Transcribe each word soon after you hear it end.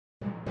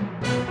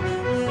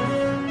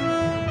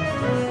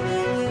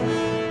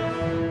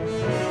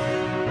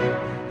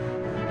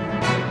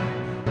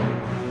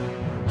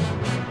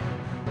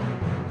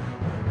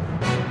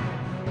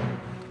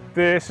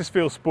This is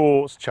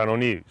Fieldsports Channel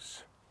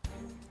News.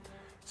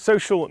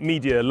 Social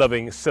media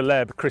loving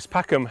celeb Chris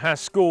Packham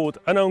has scored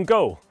an own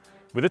goal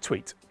with a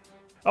tweet.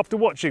 After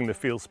watching the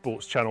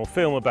Fieldsports Channel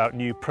film about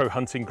new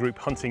pro-hunting group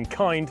Hunting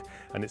Kind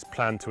and its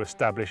plan to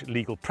establish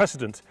legal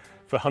precedent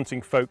for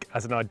hunting folk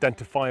as an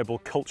identifiable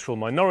cultural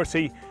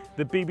minority,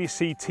 the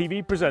BBC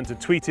TV presenter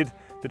tweeted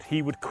that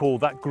he would call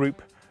that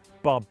group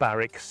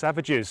barbaric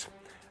savages.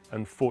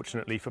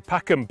 Unfortunately for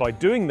Packham, by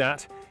doing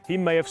that, he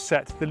may have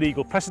set the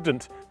legal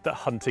precedent that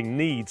hunting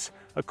needs,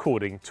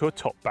 according to a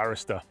top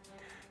barrister.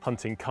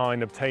 Hunting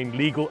Kind obtained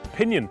legal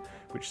opinion,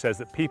 which says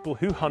that people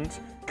who hunt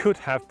could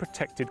have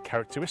protected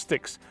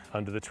characteristics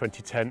under the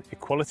 2010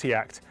 Equality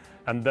Act,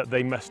 and that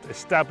they must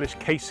establish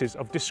cases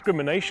of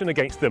discrimination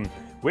against them,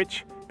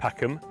 which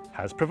Packham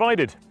has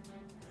provided.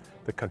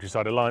 The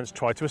Countryside Alliance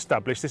tried to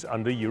establish this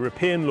under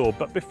European law,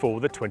 but before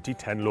the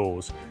 2010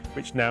 laws,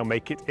 which now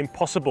make it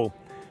impossible.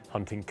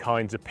 Hunting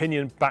Kind's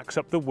opinion backs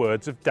up the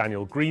words of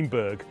Daniel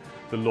Greenberg,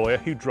 the lawyer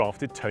who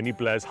drafted Tony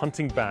Blair's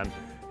hunting ban,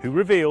 who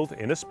revealed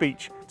in a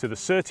speech to the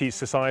Surtees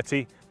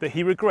Society that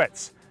he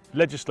regrets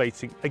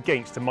legislating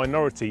against a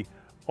minority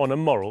on a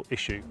moral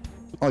issue.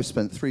 I've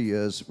spent 3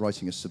 years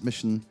writing a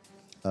submission,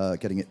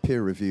 getting it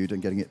peer reviewed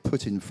and getting it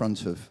put in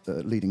front of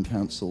leading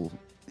counsel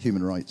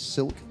Human Rights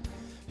Silk,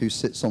 who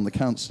sits on the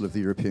Council of the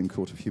European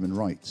Court of Human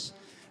Rights.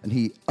 And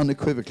he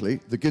unequivocally,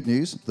 the good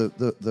news,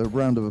 the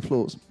round of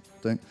applause,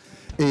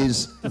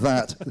 is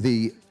that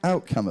the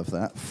outcome of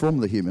that from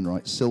the Human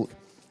Rights Silk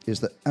is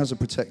that as a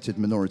protected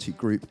minority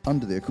group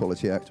under the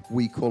Equality Act,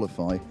 we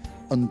qualify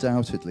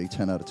undoubtedly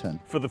 10 out of 10.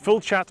 For the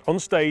full chat on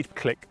stage,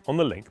 click on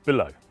the link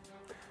below.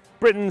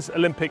 Britain's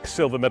Olympic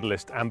silver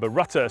medalist Amber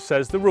Rutter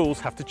says the rules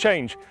have to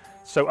change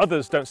so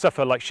others don't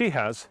suffer like she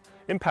has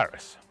in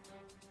Paris.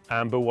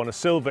 Amber won a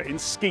silver in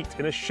skeet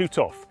in a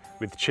shoot-off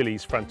with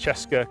Chile's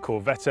Francesca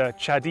Corvetta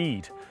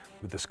Chadid.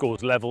 With the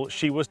scores level,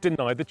 she was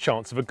denied the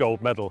chance of a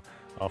gold medal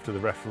after the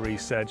referee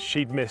said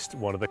she'd missed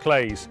one of the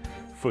clays.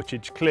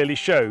 Footage clearly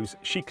shows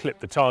she clipped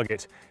the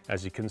target,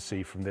 as you can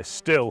see from this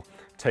still,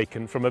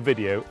 taken from a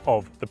video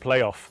of the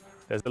playoff.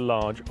 There's a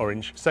large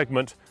orange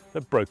segment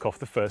that broke off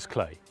the first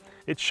clay.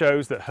 It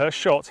shows that her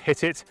shot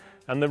hit it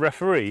and the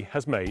referee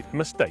has made a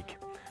mistake.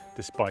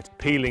 Despite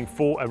appealing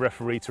for a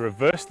referee to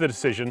reverse the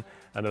decision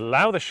and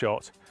allow the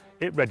shot,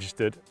 it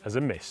registered as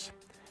a miss.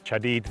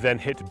 Chadid then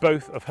hit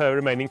both of her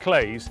remaining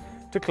clays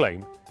to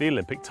claim the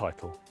Olympic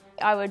title.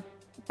 I would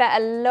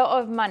bet a lot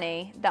of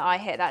money that I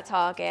hit that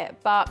target,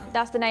 but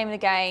that's the name of the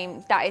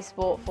game. That is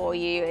sport for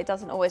you. It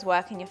doesn't always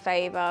work in your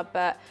favour,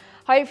 but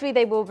hopefully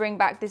they will bring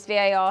back this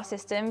VAR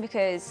system,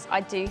 because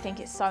I do think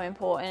it's so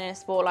important in a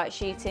sport like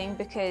shooting,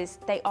 because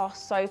they are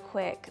so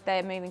quick.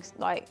 They're moving,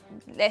 like,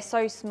 they're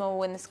so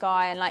small in the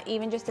sky, and like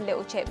even just a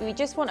little chip. We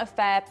just want a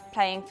fair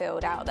playing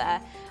field out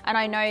there. And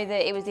I know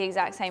that it was the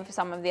exact same for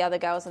some of the other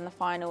girls in the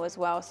final as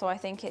well. So I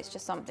think it's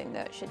just something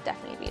that should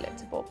definitely be looked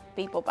to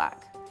people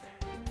back.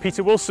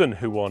 Peter Wilson,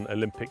 who won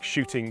Olympic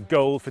shooting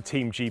gold for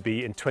Team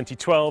GB in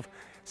 2012,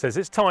 says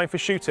it's time for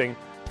shooting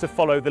to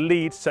follow the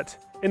lead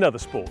set in other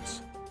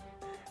sports.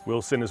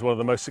 Wilson is one of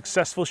the most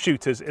successful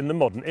shooters in the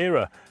modern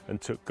era and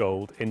took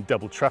gold in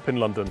double trap in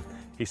London.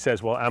 He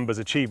says while Amber's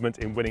achievement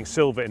in winning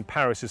silver in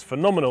Paris is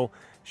phenomenal,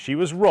 she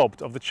was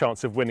robbed of the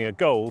chance of winning a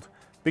gold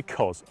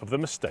because of the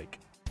mistake.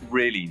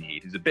 Really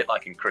need is a bit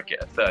like in cricket,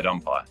 a third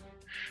umpire.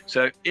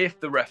 So if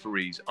the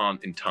referees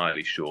aren't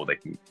entirely sure, they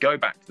can go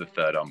back to the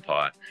third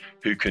umpire,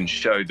 who can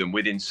show them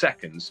within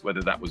seconds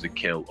whether that was a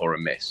kill or a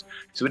miss.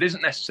 So it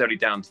isn't necessarily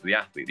down to the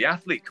athlete. The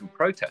athlete can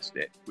protest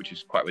it, which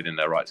is quite within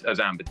their rights, as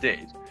Amber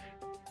did.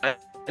 And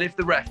if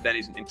the ref then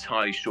isn't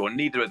entirely sure,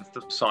 neither are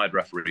the side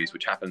referees,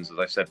 which happens, as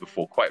I said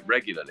before, quite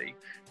regularly,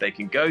 they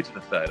can go to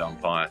the third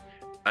umpire.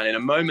 And in a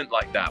moment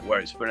like that, where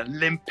it's for an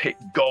Olympic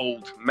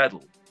gold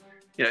medal,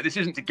 you know, this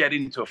isn't to get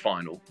into a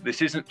final.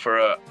 This isn't for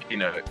a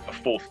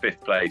fourth,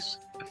 fifth place,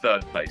 a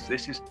third place.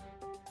 This is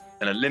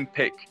an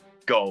Olympic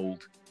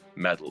gold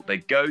medal. They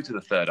go to the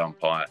third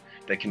umpire,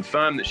 they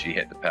confirm that she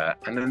hit the pair,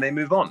 and then they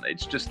move on.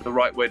 It's just the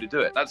right way to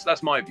do it.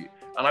 That's my view.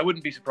 And I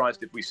wouldn't be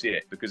surprised if we see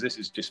it, because this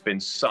has just been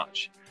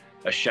such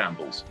a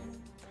shambles.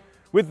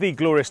 With the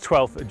glorious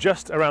 12th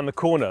just around the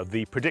corner,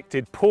 the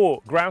predicted poor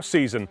grouse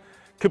season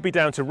could be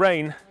down to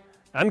rain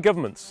and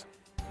governments.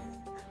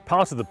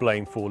 Part of the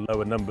blame for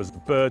lower numbers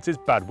of birds is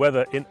bad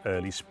weather in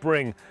early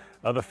spring.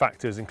 Other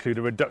factors include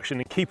a reduction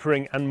in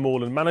keepering and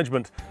moorland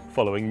management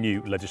following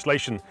new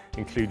legislation,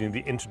 including the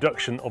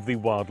introduction of the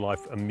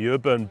Wildlife and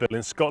Muirburn Bill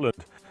in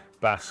Scotland.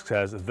 Bask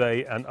says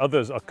they and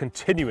others are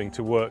continuing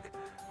to work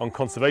on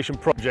conservation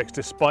projects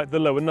despite the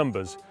lower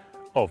numbers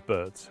of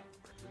birds.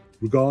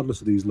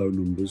 Regardless of these low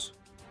numbers,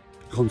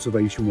 the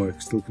conservation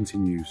work still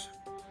continues.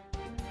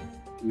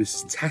 And this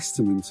is a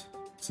testament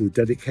to the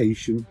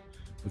dedication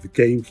of the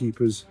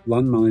gamekeepers,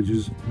 land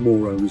managers,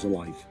 moor owners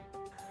alike.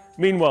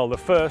 Meanwhile, the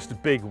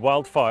first big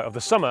wildfire of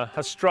the summer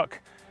has struck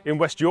in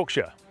West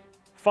Yorkshire.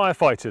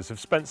 Firefighters have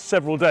spent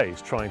several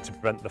days trying to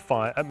prevent the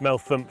fire at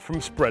Meltham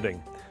from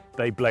spreading.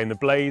 They blame the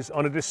blaze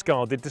on a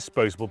discarded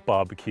disposable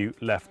barbecue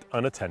left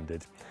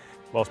unattended.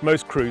 Whilst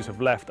most crews have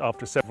left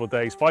after several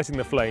days fighting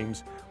the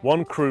flames,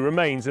 one crew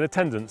remains in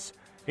attendance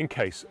in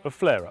case of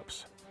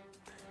flare-ups.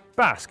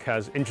 Basque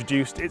has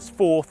introduced its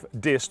fourth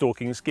deer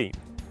stalking scheme.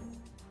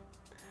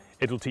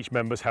 It'll teach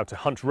members how to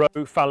hunt roe,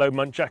 fallow,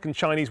 muntjac and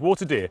Chinese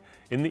water deer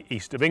in the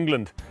east of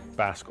England.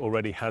 Basque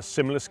already has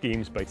similar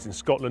schemes based in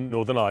Scotland,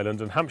 Northern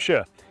Ireland and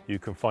Hampshire. You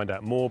can find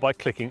out more by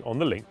clicking on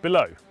the link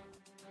below.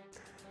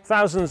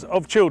 Thousands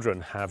of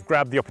children have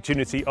grabbed the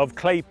opportunity of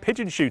clay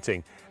pigeon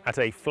shooting at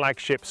a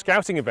flagship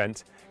scouting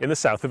event in the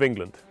south of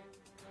England.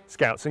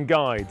 Scouts and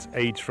guides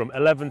aged from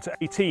 11 to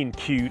 18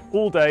 queued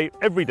all day,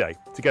 every day,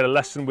 to get a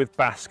lesson with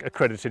Basque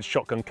accredited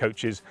shotgun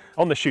coaches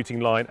on the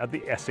shooting line at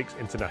the Essex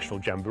International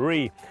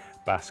Jamboree.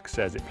 Basque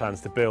says it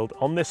plans to build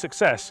on this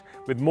success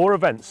with more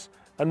events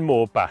and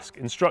more Basque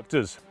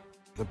instructors.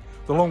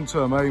 The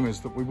long-term aim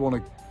is that we want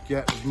to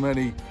get as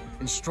many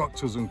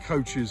instructors and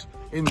coaches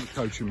in the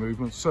coaching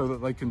movement so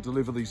that they can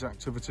deliver these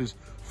activities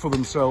for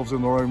themselves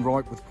in their own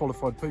right with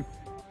qualified people.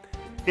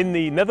 In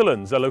the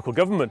Netherlands, a local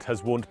government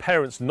has warned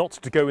parents not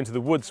to go into the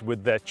woods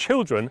with their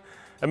children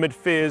amid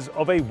fears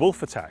of a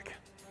wolf attack.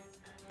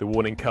 The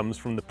warning comes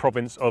from the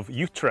province of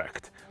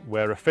Utrecht,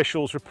 where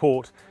officials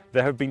report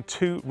there have been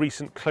 2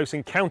 recent close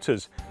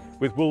encounters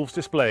with wolves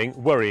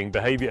displaying worrying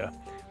behaviour.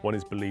 One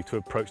is believed to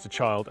have approached a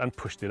child and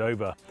pushed it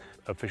over.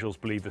 Officials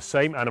believe the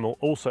same animal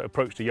also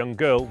approached a young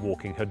girl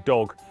walking her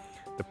dog.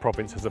 The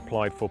province has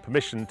applied for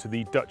permission to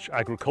the Dutch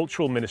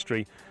Agricultural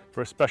Ministry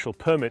for a special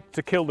permit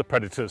to kill the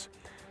predators.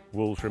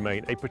 Wolves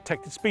remain a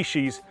protected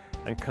species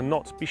and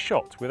cannot be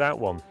shot without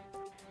one.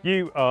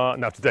 You are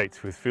now up to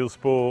date with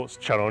Fieldsports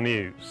Channel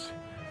News.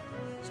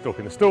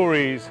 Stalking the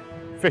stories,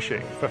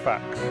 fishing for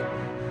facts.